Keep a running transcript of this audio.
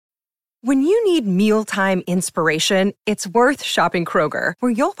When you need mealtime inspiration, it's worth shopping Kroger,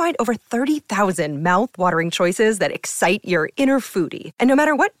 where you'll find over 30,000 mouth-watering choices that excite your inner foodie. And no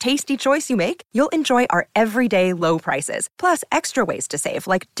matter what tasty choice you make, you'll enjoy our everyday low prices, plus extra ways to save,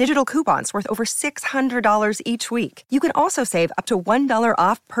 like digital coupons worth over $600 each week. You can also save up to $1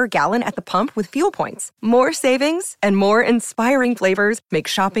 off per gallon at the pump with fuel points. More savings and more inspiring flavors make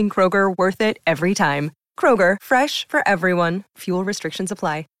shopping Kroger worth it every time. Kroger, fresh for everyone. Fuel restrictions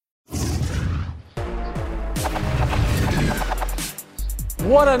apply.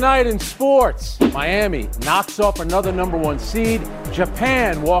 What a night in sports. Miami knocks off another number one seed.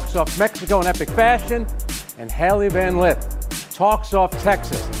 Japan walks off Mexico in epic fashion. And Haley Van Lith talks off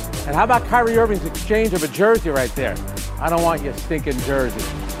Texas. And how about Kyrie Irving's exchange of a jersey right there? I don't want your stinking jersey.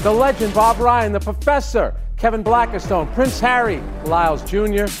 The legend Bob Ryan, the professor, Kevin Blackistone, Prince Harry, Lyles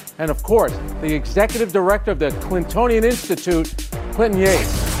Jr., and of course, the executive director of the Clintonian Institute, Clinton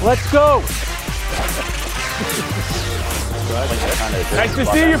Yates. Let's go. Nice to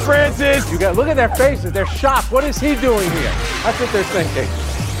see you, Francis. Look at their faces. They're shocked. What is he doing here? That's what they're thinking.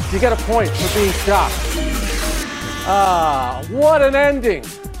 You get a point for being shocked. What an ending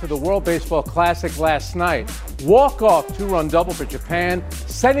to the World Baseball Classic last night. Walk-off two-run double for Japan,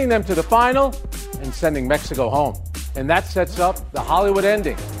 sending them to the final and sending Mexico home. And that sets up the Hollywood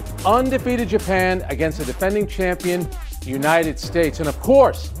ending. Undefeated Japan against the defending champion, United States. And of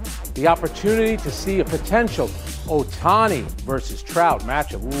course, the opportunity to see a potential Ohtani versus Trout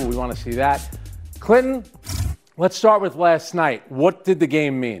matchup. Ooh, we want to see that. Clinton, let's start with last night. What did the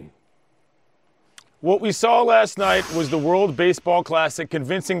game mean? What we saw last night was the World Baseball Classic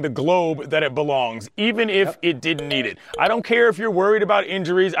convincing the globe that it belongs, even if it didn't need it. I don't care if you're worried about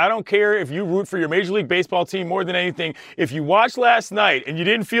injuries. I don't care if you root for your Major League Baseball team more than anything. If you watched last night and you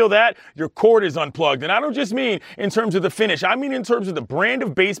didn't feel that, your cord is unplugged. And I don't just mean in terms of the finish. I mean in terms of the brand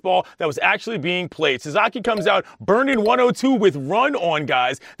of baseball that was actually being played. Sasaki comes out burning 102 with run-on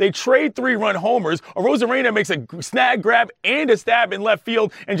guys. They trade 3-run homers. Arozarena makes a snag grab and a stab in left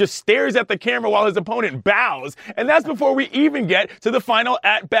field and just stares at the camera while his opponent bows. And that's before we even get to the final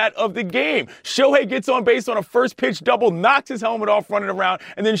at-bat of the game. Shohei gets on base on a first-pitch double, knocks his helmet off running around,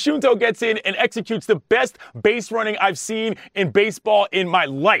 and then Shunto gets in and executes the best base running I've seen in baseball in my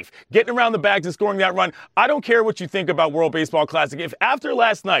life. Getting around the bags and scoring that run. I don't care what you think about World Baseball Classic. If after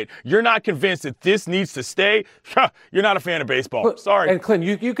last night you're not convinced that this needs to stay, you're not a fan of baseball. Sorry. And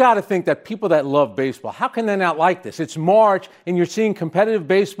Clinton, you got to think that people that love baseball, how can they not like this? It's March, and you're seeing competitive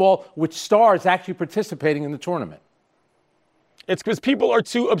baseball with stars actually participating in the tournament. It's because people are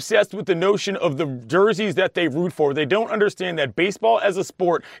too obsessed with the notion of the jerseys that they root for. They don't understand that baseball as a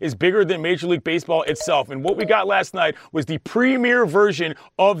sport is bigger than Major League Baseball itself. And what we got last night was the premier version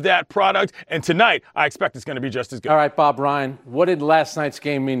of that product. And tonight, I expect it's going to be just as good. All right, Bob Ryan, what did last night's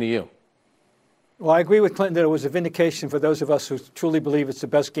game mean to you? Well, I agree with Clinton that it was a vindication for those of us who truly believe it's the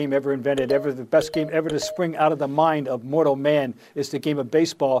best game ever invented, the best game ever to spring out of the mind of mortal man is the game of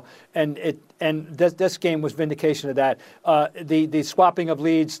baseball. And this game was vindication of that. The swapping of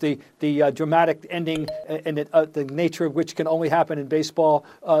leads, the dramatic ending, and the nature of which can only happen in baseball,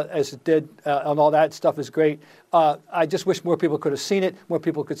 as it did, and all that stuff is great. I just wish more people could have seen it, more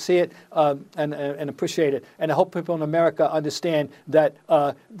people could see it, and appreciate it. And I hope people in America understand that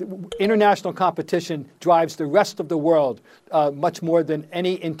international competition drives the rest of the world much more than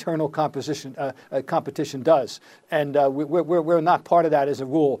any internal competition does. And we're not part of that as a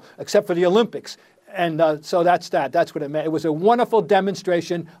rule, except for the Olympics. And so that's that. That's what it meant. It was a wonderful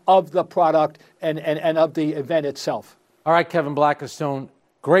demonstration of the product and of the event itself. All right, Kevin Blackistone,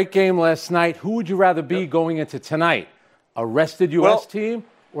 great game last night. Who would you rather be going into tonight? A rested U.S. team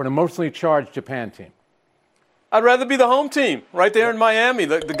or an emotionally charged Japan team? I'd rather be the home team right there in Miami,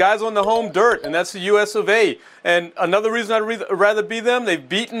 the guys on the home dirt, and that's the U.S. of A. And another reason I'd rather be them, they've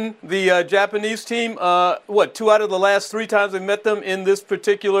beaten the Japanese team, 2 out of the last 3 times they've met them in this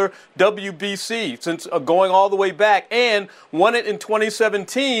particular WBC, since going all the way back, and won it in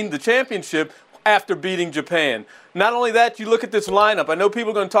 2017, the championship, after beating Japan. Not only that, you look at this lineup. I know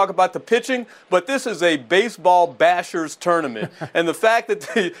people are going to talk about the pitching, but this is a baseball bashers tournament. And the fact that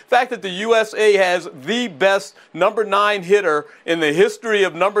the USA has the best number 9 hitter in the history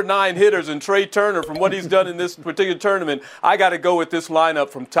of number 9 hitters in Trey Turner from what he's done in this particular tournament, I got to go with this lineup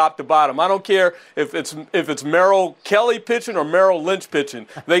from top to bottom. I don't care if it's Merrill Kelly pitching or Merrill Lynch pitching.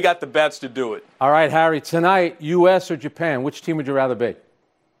 They got the bats to do it. All right, Harry, tonight, U.S. or Japan, which team would you rather be?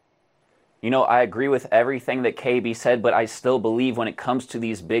 You know, I agree with everything that KB said, but I still believe when it comes to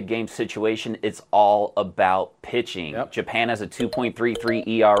these big game situations, it's all about pitching. Yep. Japan has a 2.33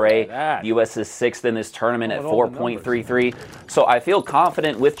 ERA. The U.S. is 6th in this tournament at 4.33. So I feel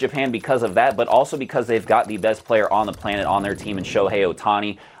confident with Japan because of that, but also because they've got the best player on the planet on their team in Shohei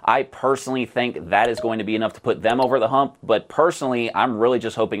Ohtani. I personally think that is going to be enough to put them over the hump, but personally, I'm really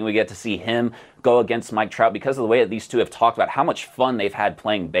just hoping we get to see him go against Mike Trout because of the way that these two have talked about how much fun they've had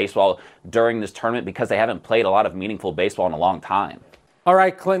playing baseball during this tournament because they haven't played a lot of meaningful baseball in a long time. All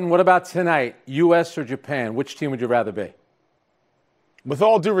right, Clinton, what about tonight? U.S. or Japan? Which team would you rather be? With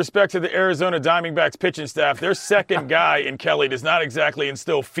all due respect to the Arizona Diamondbacks pitching staff, their second guy in Kelly does not exactly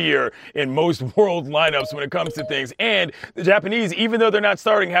instill fear in most world lineups when it comes to things. And the Japanese, even though they're not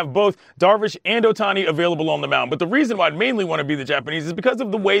starting, have both Darvish and Ohtani available on the mound. But the reason why I'd mainly want to be the Japanese is because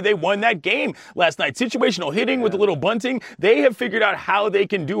of the way they won that game last night. Situational hitting with a little bunting. They have figured out how they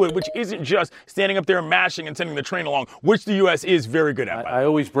can do it, which isn't just standing up there and mashing and sending the train along, which the U.S. is very good at. I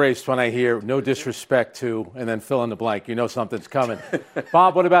always brace when I hear no disrespect to, and then fill in the blank. You know something's coming.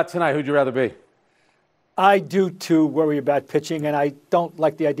 Bob, what about tonight? Who'd you rather be? I do, too, worry about pitching, and I don't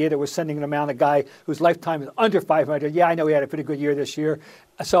like the idea that we're sending him out a guy whose lifetime is under 500. Yeah, I know he had a pretty good year this year.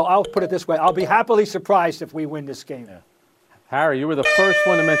 So I'll put it this way. I'll be happily surprised if we win this game. Yeah. Harry, you were the first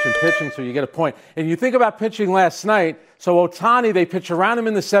one to mention pitching, so you get a point. And you think about pitching last night. So Ohtani, they pitch around him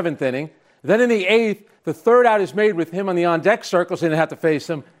in the 7th inning. Then in the 8th, the third out is made with him on the on-deck circle, so they didn't have to face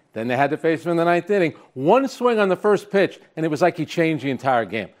him. Then they had to face him in the 9th inning. One swing on the first pitch, and it was like he changed the entire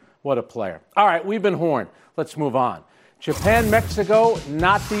game. What a player. All right, we've been horned. Let's move on. Japan-Mexico,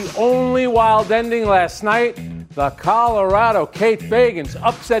 not the only wild ending last night. The Colorado Kate Fagans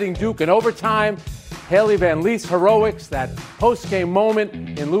upsetting Duke in overtime. Haley Van Leith's heroics, that post-game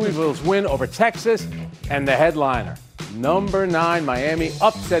moment in Louisville's win over Texas. And the headliner, number 9 Miami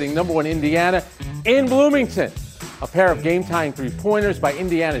upsetting number 1 Indiana in Bloomington. A pair of game-tying three-pointers by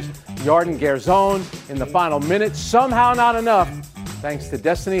Indiana's Yarden Garzone in the final minute. Somehow not enough, thanks to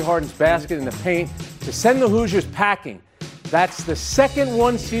Destiny Harden's basket in the paint, to send the Hoosiers packing. That's the second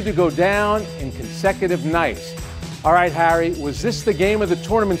 1 seed to go down in consecutive nights. All right, Harry, was this the game of the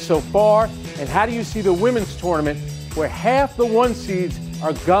tournament so far? And how do you see the women's tournament where half the 1 seeds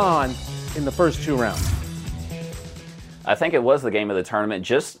are gone in the first 2 rounds? I think it was the game of the tournament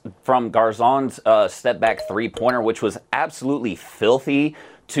just from Garzone's step-back three-pointer, which was absolutely filthy,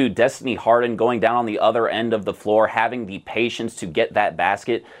 to Destiny Harden going down on the other end of the floor, having the patience to get that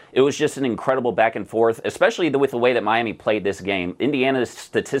basket. It was just an incredible back and forth, especially with the way that Miami played this game. Indiana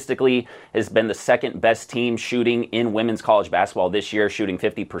statistically has been the second best team shooting in women's college basketball this year, shooting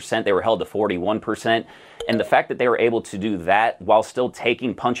 50%. They were held to 41%. And the fact that they were able to do that while still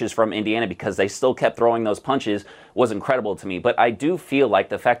taking punches from Indiana because they still kept throwing those punches was incredible to me. But I do feel like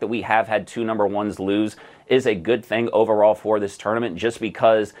the fact that we have had 2 number 1s lose is a good thing overall for this tournament just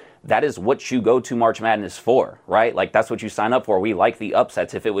because that is what you go to March Madness for, right? Like, that's what you sign up for. We like the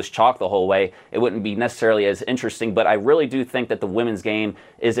upsets. If it was chalk the whole way, it wouldn't be necessarily as interesting. But I really do think that the women's game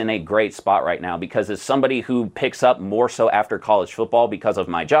is in a great spot right now because as somebody who picks up more so after college football because of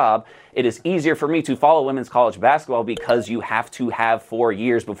my job, it is easier for me to follow women's college basketball because you have to have 4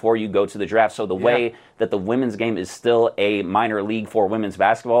 years before you go to the draft. So the way that the women's game is still a minor league for women's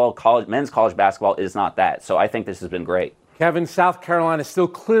basketball, men's college basketball is not that. So I think this has been great. Kevin, South Carolina is still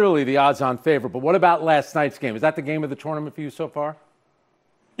clearly the odds-on favorite, but what about last night's game? Is that the game of the tournament for you so far?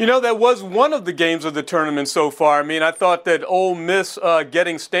 You know, that was one of the games of the tournament so far. I mean, I thought that Ole Miss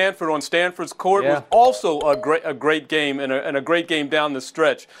getting Stanford on Stanford's court was also a great game and a great game down the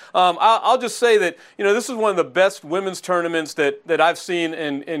stretch. I'll just say that, you know, this is one of the best women's tournaments that I've seen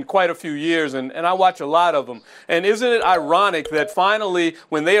in quite a few years, and I watch a lot of them. And isn't it ironic that finally,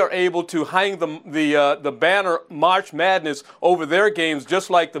 when they are able to hang the banner March Madness over their games,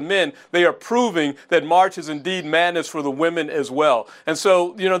 just like the men, they are proving that March is indeed madness for the women as well. And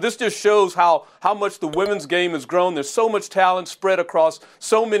so, you know, this just shows how much the women's game has grown. There's so much talent spread across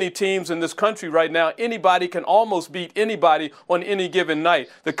so many teams in this country right now. Anybody can almost beat anybody on any given night.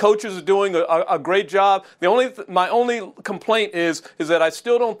 The coaches are doing a great job. My only complaint is that I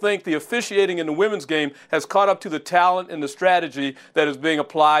still don't think the officiating in the women's game has caught up to the talent and the strategy that is being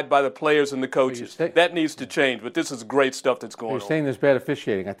applied by the players and the coaches. That needs to change, but this is great stuff that's going on. You're saying there's bad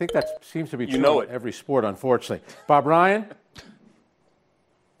officiating. I think that seems to be true in every sport, unfortunately. Bob Ryan?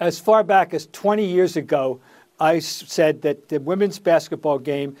 As far back as 20 years ago, I said that the women's basketball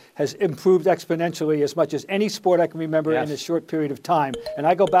game has improved exponentially as much as any sport I can remember in a short period of time. And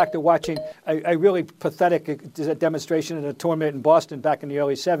I go back to watching a really pathetic demonstration in a tournament in Boston back in the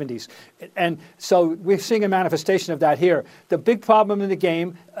early 70s. And so we're seeing a manifestation of that here. The big problem in the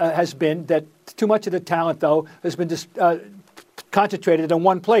game has been that too much of the talent, though, has been concentrated in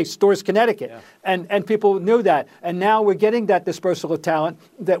one place, Storrs, Connecticut. Yeah. And people knew that. And now we're getting that dispersal of talent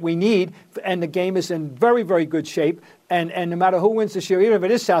that we need, and the game is in very, very good shape. And no matter who wins this year, even if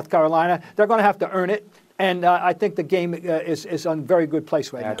it is South Carolina, they're going to have to earn it. And I think the game is on very good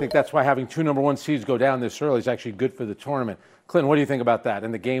place right now. I think that's why having 2 number 1 seeds go down this early is actually good for the tournament. Clinton, what do you think about that,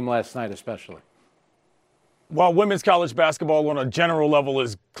 and the game last night especially? While women's college basketball on a general level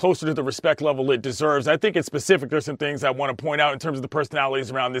is closer to the respect level it deserves, I think it's specific. There's some things I want to point out in terms of the personalities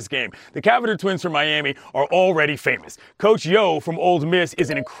around this game. The Cavender twins from Miami are already famous. Coach Yo from Ole Miss is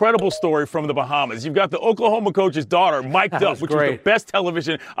an incredible story from the Bahamas. You've got the Oklahoma coach's daughter, mic'd up, which was the best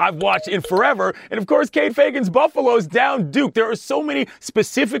television I've watched in forever. And, of course, Kate Fagan's Buffalo's down Duke. There are so many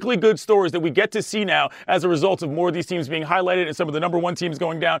specifically good stories that we get to see now as a result of more of these teams being highlighted and some of the number 1 teams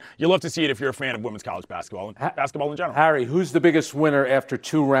going down. You'll love to see it if you're a fan of women's college basketball and basketball in general. Harry, who's the biggest winner after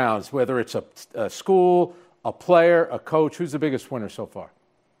 2 rounds, whether it's a school, a player, a coach? Who's the biggest winner so far?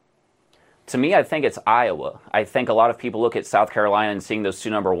 To me, I think it's Iowa. I think a lot of people look at South Carolina and seeing those 2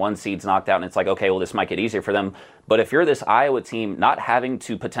 number 1 seeds knocked out, and it's like, okay, well, this might get easier for them. But if you're this Iowa team, not having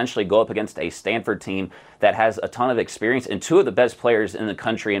to potentially go up against a Stanford team that has a ton of experience and 2 of the best players in the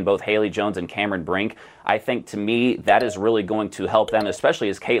country in both Haley Jones and Cameron Brink, I think, to me, that is really going to help them, especially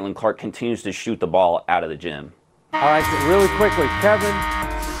as Caitlin Clark continues to shoot the ball out of the gym. All right, really quickly, Kevin,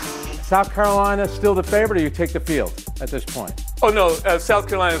 South Carolina still the favorite, or you take the field at this point? Oh, no, South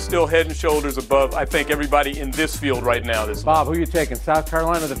Carolina is still head and shoulders above, I think, everybody in this field right now. Bob, who are you taking, South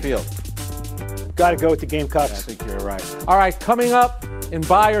Carolina or the field? Got to go with the Gamecocks. Yeah, I think you're right. All right, coming up in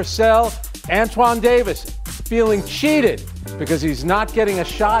Buy or Sell, Antoine Davis feeling cheated because he's not getting a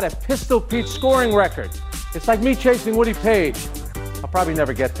shot at Pistol Pete's scoring record. It's like me chasing Woody Page. I'll probably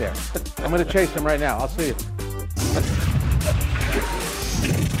never get there. I'm going to chase him right now. I'll see you.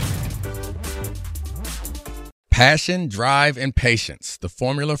 Passion, drive, and patience. The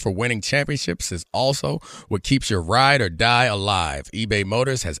formula for winning championships is also what keeps your ride or die alive. eBay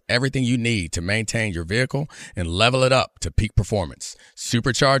Motors has everything you need to maintain your vehicle and level it up to peak performance.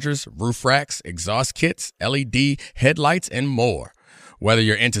 Superchargers, roof racks, exhaust kits, LED headlights, and more. Whether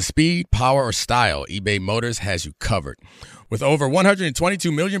you're into speed, power, or style, eBay Motors has you covered. With over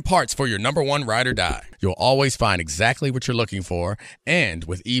 122 million parts for your number 1 ride or die, you'll always find exactly what you're looking for. And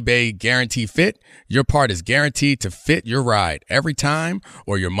with eBay Guarantee Fit, your part is guaranteed to fit your ride every time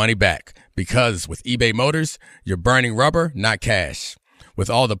or your money back. Because with eBay Motors, you're burning rubber, not cash. With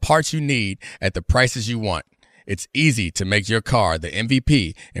all the parts you need at the prices you want, it's easy to make your car the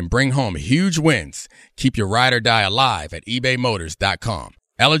MVP and bring home huge wins. Keep your ride or die alive at ebaymotors.com.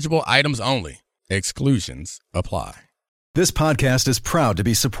 Eligible items only. Exclusions apply. This podcast is proud to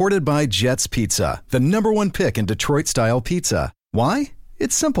be supported by Jets Pizza, the #1 pick in Detroit-style pizza. Why?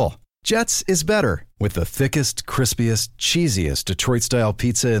 It's simple. Jets is better. With the thickest, crispiest, cheesiest Detroit-style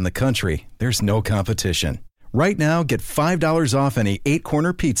pizza in the country, there's no competition. Right now, get $5 off any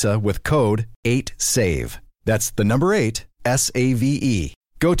 8-corner pizza with code 8SAVE. That's the number 8, S-A-V-E.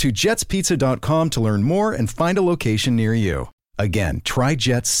 Go to jetspizza.com to learn more and find a location near you. Again, try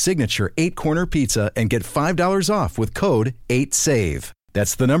Jet's signature 8-corner pizza and get $5 off with code 8SAVE.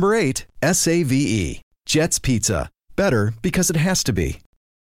 That's the number 8, S-A-V-E. Jet's Pizza. Better because it has to be.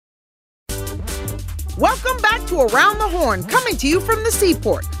 Welcome back to Around the Horn, coming to you from the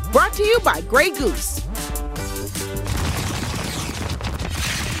Seaport. Brought to you by Grey Goose.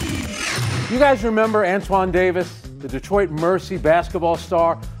 You guys remember Antoine Davis, the Detroit Mercy basketball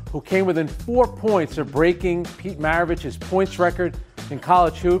star who came within 4 points of breaking Pete Maravich's points record in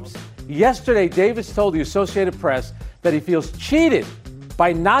college hoops? Yesterday, Davis told the Associated Press that he feels cheated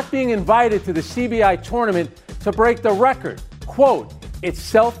by not being invited to the CBI tournament to break the record. Quote, "It's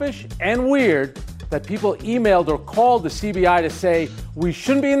selfish and weird that people emailed or called the CBI to say we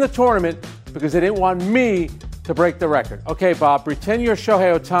shouldn't be in the tournament because they didn't want me to break the record." Okay, Bob, pretend you're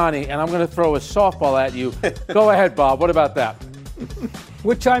Shohei Ohtani, and I'm going to throw a softball at you. Go ahead, Bob. What about that?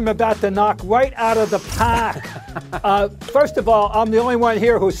 Which I'm about to knock right out of the park. First of all, I'm the only one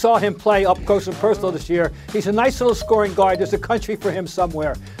here who saw him play up close and personal this year. He's a nice little scoring guard. There's a country for him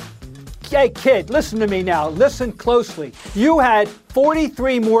somewhere. Hey, kid, listen to me now. Listen closely. You had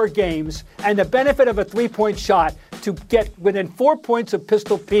 43 more games and the benefit of a three-point shot to get within 4 points of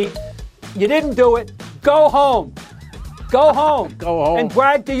Pistol Pete. You didn't do it. Go home. Go home. Go home. And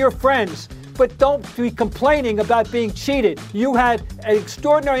brag to your friends. but don't be complaining about being cheated. You had an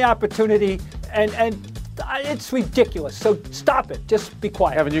extraordinary opportunity, and it's ridiculous. So stop it. Just be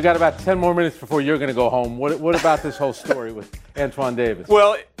quiet. Kevin, you got about 10 more minutes before you're going to go home. What about this whole story with Antoine Davis?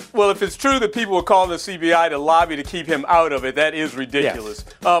 Well, if it's true that people were calling the CBI to lobby to keep him out of it, that is ridiculous.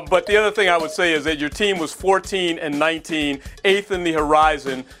 Yes. But the other thing I would say is that your team was 14-19, 8th in the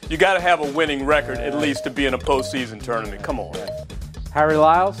horizon. You got to have a winning record at least to be in a postseason tournament. Come on. Harry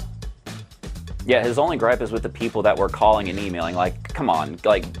Lyles? Yeah, his only gripe is with the people that were calling and emailing. Like, come on,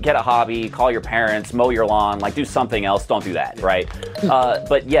 like, get a hobby, call your parents, mow your lawn, like, do something else. Don't do that, right?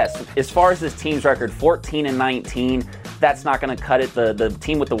 But yes, as far as this team's record, 14-19, that's not going to cut it. The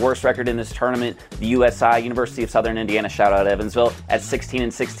team with the worst record in this tournament, the USI, University of Southern Indiana, shout out Evansville, at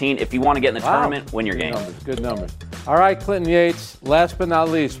 16-16. If you want to get in the tournament, win your game. Good numbers. All right, Clinton Yates, last but not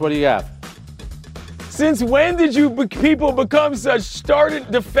least, what do you have? Since when did you people become such started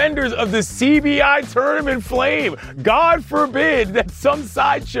defenders of the CBI tournament flame? God forbid that some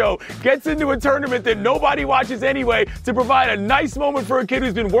sideshow gets into a tournament that nobody watches anyway to provide a nice moment for a kid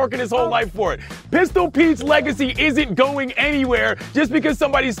who's been working his whole life for it. Pistol Pete's legacy isn't going anywhere just because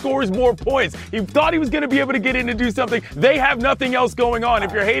somebody scores more points. He thought he was going to be able to get in and do something. They have nothing else going on.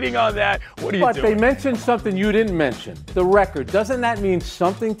 If you're hating on that, what are you doing? But they mentioned something you didn't mention, the record. Doesn't that mean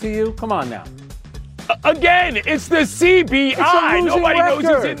something to you? Come on now. Again, it's the CBI. Nobody knows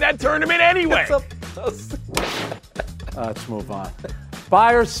who's in that tournament anyway. Let's move on.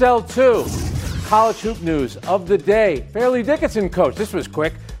 Buy or sell two. College hoop news of the day. Fairleigh Dickinson coach. This was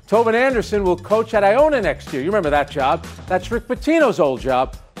quick. Tobin Anderson will coach at Iona next year. You remember that job. That's Rick Pitino's old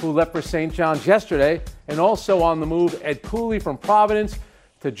job, who left for St. John's yesterday. And also on the move, Ed Cooley from Providence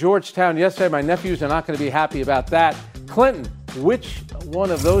to Georgetown yesterday. My nephews are not going to be happy about that. Clinton, which one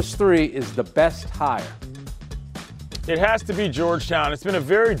of those three is the best hire? It has to be Georgetown. It's been a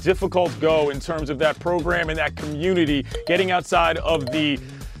very difficult go in terms of that program and that community getting outside of the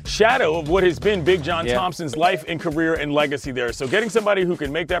shadow of what has been Big John Thompson's life and career and legacy there. So getting somebody who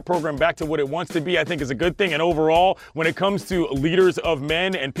can make that program back to what it wants to be, I think, is a good thing. And overall, when it comes to leaders of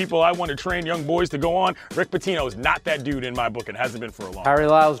men and people I want to train young boys to go on, Rick Pitino is not that dude in my book and hasn't been for a long time. Harry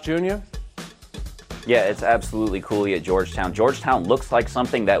Lyles Jr.? Yeah, it's absolutely Cooley at Georgetown. Georgetown looks like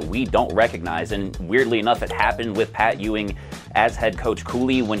something that we don't recognize, and weirdly enough, it happened with Pat Ewing as head coach.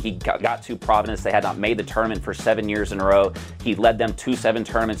 Cooley, when he got to Providence, they had not made the tournament for 7 years in a row. He led them to 7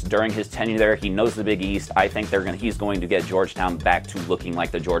 tournaments during his tenure there. He knows the Big East. I think he's going to get Georgetown back to looking like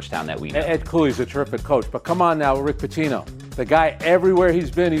the Georgetown that we know. Ed Cooley's a terrific coach, but come on now, Rick Pitino. The guy, everywhere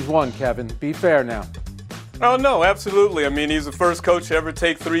he's been, he's won, Kevin. Be fair now. Oh, no, absolutely. I mean, he's the first coach to ever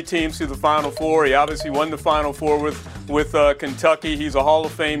take 3 teams to the Final Four. He obviously won the Final Four with Kentucky. He's a Hall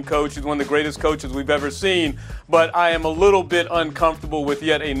of Fame coach. He's one of the greatest coaches we've ever seen. But I am a little bit uncomfortable with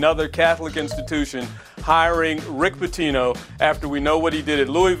yet another Catholic institution hiring Rick Pitino after we know what he did at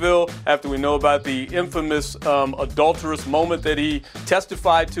Louisville, after we know about the infamous adulterous moment that he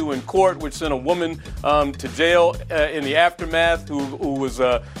testified to in court, which sent a woman to jail in the aftermath who was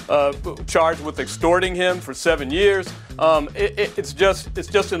charged with extorting him for 7 years. It's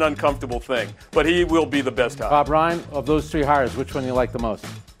just an uncomfortable thing. But he will be the best hire. Bob Ryan, of those 3 hires, which one do you like the most?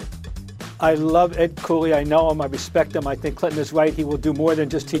 I love Ed Cooley. I know him. I respect him. I think Clinton is right. He will do more than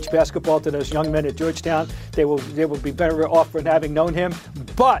just teach basketball to those young men at Georgetown. They will be better off for having known him.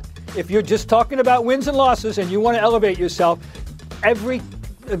 But if you're just talking about wins and losses and you want to elevate yourself, Rick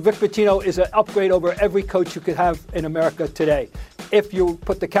Pitino is an upgrade over every coach you could have in America today. If you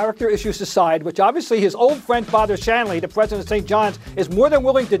put the character issues aside, which obviously his old friend Father Shanley, the president of St. John's, is more than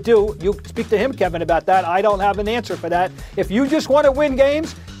willing to do. You speak to him, Kevin, about that. I don't have an answer for that. If you just want to win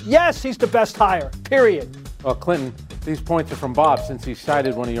games, yes, he's the best hire, period. Well, Clinton, these points are from Bob since he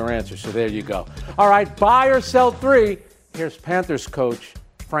cited one of your answers, so there you go. All right, buy or sell 3. Here's Panthers coach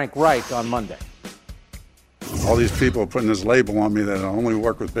Frank Reich on Monday. All these people are putting this label on me that I only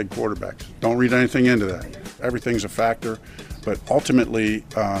work with big quarterbacks. Don't read anything into that. Everything's a factor, but ultimately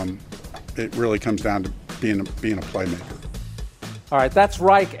it really comes down to being a playmaker. All right, that's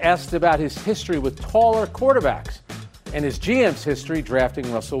Reich asked about his history with taller quarterbacks and his GM's history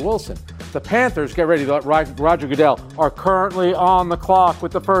drafting Russell Wilson. The Panthers, get ready, Roger Goodell, are currently on the clock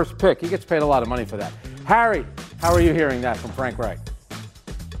with the first pick. He gets paid a lot of money for that. Harry, how are you hearing that from Frank Reich?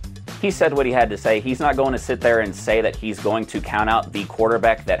 He said what he had to say. He's not going to sit there and say that he's going to count out the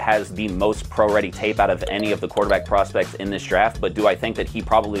quarterback that has the most pro-ready tape out of any of the quarterback prospects in this draft, but do I think that he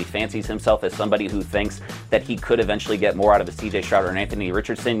probably fancies himself as somebody who thinks that he could eventually get more out of a C.J. Stroud or an Anthony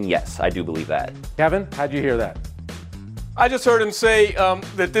Richardson? Yes, I do believe that. Kevin, how'd you hear that? I just heard him say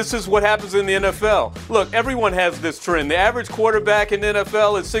that this is what happens in the NFL. Look, everyone has this trend. The average quarterback in the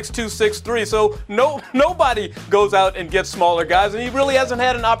NFL is 6'2", 6'3", so nobody goes out and gets smaller guys, and he really hasn't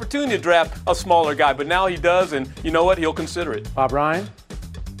had an opportunity to draft a smaller guy, but now he does, and you know what? He'll consider it. Bob Ryan?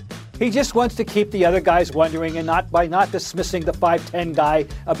 He just wants to keep the other guys wondering, and not dismissing the 5'10" guy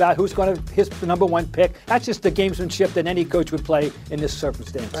about who's going to his number one pick. That's just the gamesmanship that any coach would play in this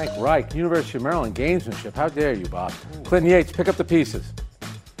circumstance. Frank Reich, University of Maryland, gamesmanship. How dare you, Bob? Clinton Yates, pick up the pieces.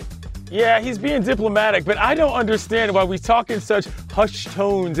 Yeah, he's being diplomatic, but I don't understand why we talk in such hushed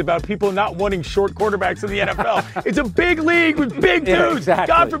tones about people not wanting short quarterbacks in the NFL. It's a big league with big dudes. Yeah, exactly.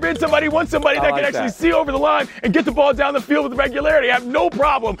 God forbid somebody wants somebody that can actually see over the line and get the ball down the field with regularity. I have no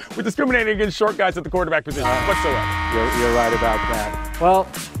problem with discriminating against short guys at the quarterback position whatsoever. You're right about that. Well,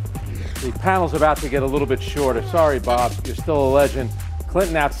 the panel's about to get a little bit shorter. Sorry, Bob. You're still a legend.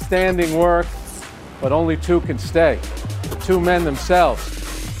 Clinton, outstanding work, but only two can stay. The two men themselves.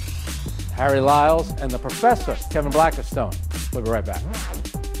 Harry Lyles and the professor, Kevin Blackistone. We'll be right back.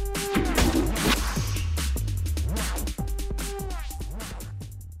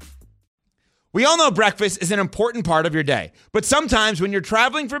 We all know breakfast is an important part of your day, but sometimes when you're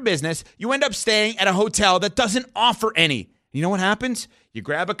traveling for business, you end up staying at a hotel that doesn't offer any. You know what happens? You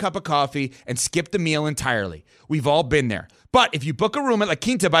grab a cup of coffee and skip the meal entirely. We've all been there. But if you book a room at La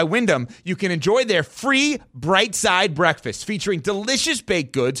Quinta by Wyndham, you can enjoy their free Bright Side breakfast featuring delicious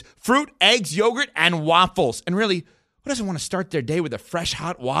baked goods, fruit, eggs, yogurt, and waffles. And really, who doesn't want to start their day with a fresh,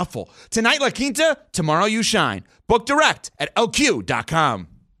 hot waffle? Tonight, La Quinta, tomorrow you shine. Book direct at lq.com.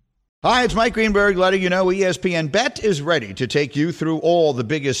 Hi, it's Mike Greenberg letting you know ESPN Bet is ready to take you through all the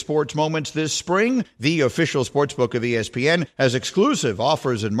biggest sports moments this spring. The official sportsbook of ESPN has exclusive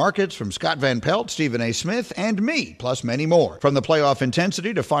offers and markets from Scott Van Pelt, Stephen A. Smith, and me, plus many more. From the playoff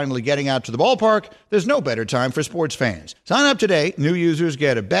intensity to finally getting out to the ballpark, there's no better time for sports fans. Sign up today. New users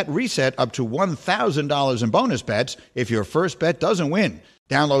get a bet reset up to $1,000 in bonus bets if your first bet doesn't win.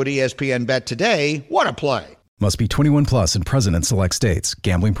 Download ESPN Bet today. What a play. Must be 21 plus and present in select states.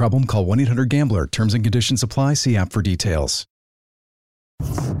 Gambling problem? Call 1-800-GAMBLER. Terms and conditions apply. See app for details.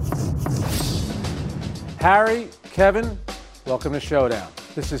 Harry, Kevin, welcome to Showdown.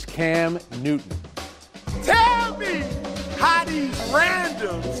 This is Cam Newton. Tell me how these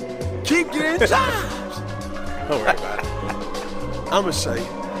randoms keep getting jobs. Don't worry about it. I'm going to say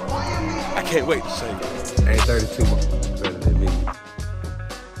it. I can't wait to say it. Ain't 32 more better than me.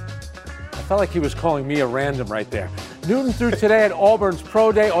 I felt like he was calling me a random right there. Newton threw today at Auburn's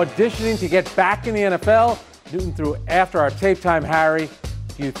Pro Day, auditioning to get back in the NFL. Newton threw after our tape time, Harry.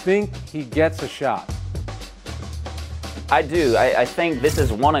 Do you think he gets a shot? I do. I think this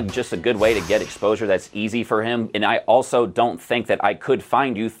is just a good way to get exposure that's easy for him. And I also don't think that I could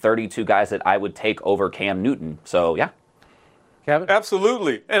find you 32 guys that I would take over Cam Newton. So, yeah. Kevin?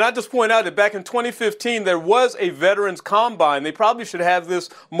 Absolutely. And I just point out that back in 2015, there was a Veterans Combine. They probably should have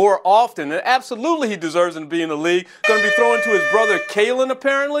this more often. And absolutely he deserves to be in the league. Going to be throwing to his brother Kalen,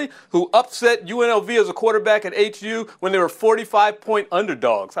 apparently, who upset UNLV as a quarterback at HU when they were 45-point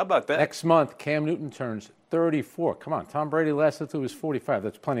underdogs. How about that? Next month, Cam Newton turns 34. Come on, Tom Brady lasted till he was 45.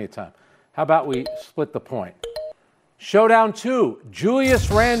 That's plenty of time. How about we split the point? Showdown 2,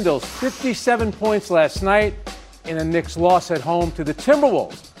 Julius Randle's 57 points last night in a Knicks loss at home to the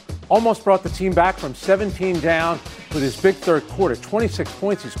Timberwolves. Almost brought the team back from 17 down with his big third quarter. 26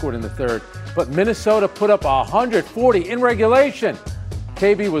 points he scored in the third. But Minnesota put up 140 in regulation.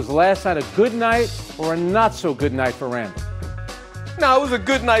 KB, was last night a good night or a not so good night for Randle? No, it was a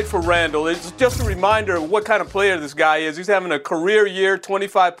good night for Randle. It's just a reminder of what kind of player this guy is. He's having a career year,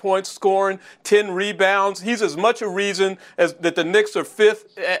 25 points, scoring, 10 rebounds. He's as much a reason as that the Knicks are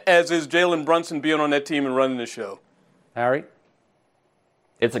fifth as is Jalen Brunson being on that team and running the show. Harry?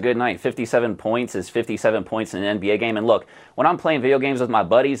 It's a good night. 57 points is 57 points in an NBA game. And look, when I'm playing video games with my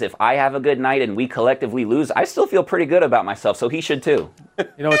buddies, if I have a good night and we collectively lose, I still feel pretty good about myself, so he should too.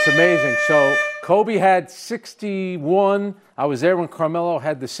 You know, it's amazing. So Kobe had 61. I was there when Carmelo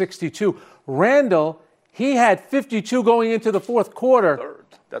had the 62. Randle, he had 52 going into the fourth quarter,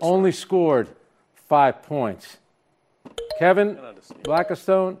 only scored 5 points. Kevin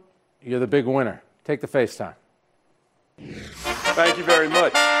Blackistone, you're the big winner. Take the FaceTime. Thank you very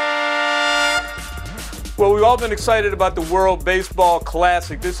much. Well, we've all been excited about the World Baseball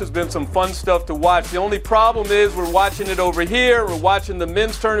Classic. This has been some fun stuff to watch. The only problem is we're watching it over here. We're watching the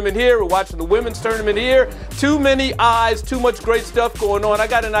men's tournament here. We're watching the women's tournament here. Too many eyes, too much great stuff going on. I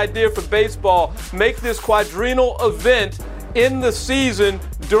got an idea for baseball. Make this quadrennial event in the season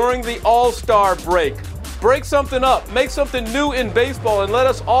during the All-Star break. break something up, make something new in baseball, and let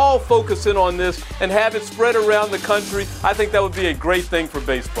us all focus in on this and have it spread around the country. I think that would be a great thing for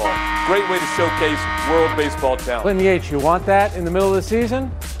baseball. Great way to showcase world baseball talent. Clinton Yates, you want that in the middle of the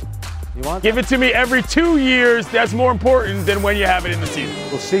season? You want Give it to me every 2 years. That's more important than when you have it in the season.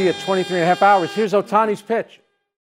 We'll see you at 23 and a half hours. Here's Ohtani's pitch.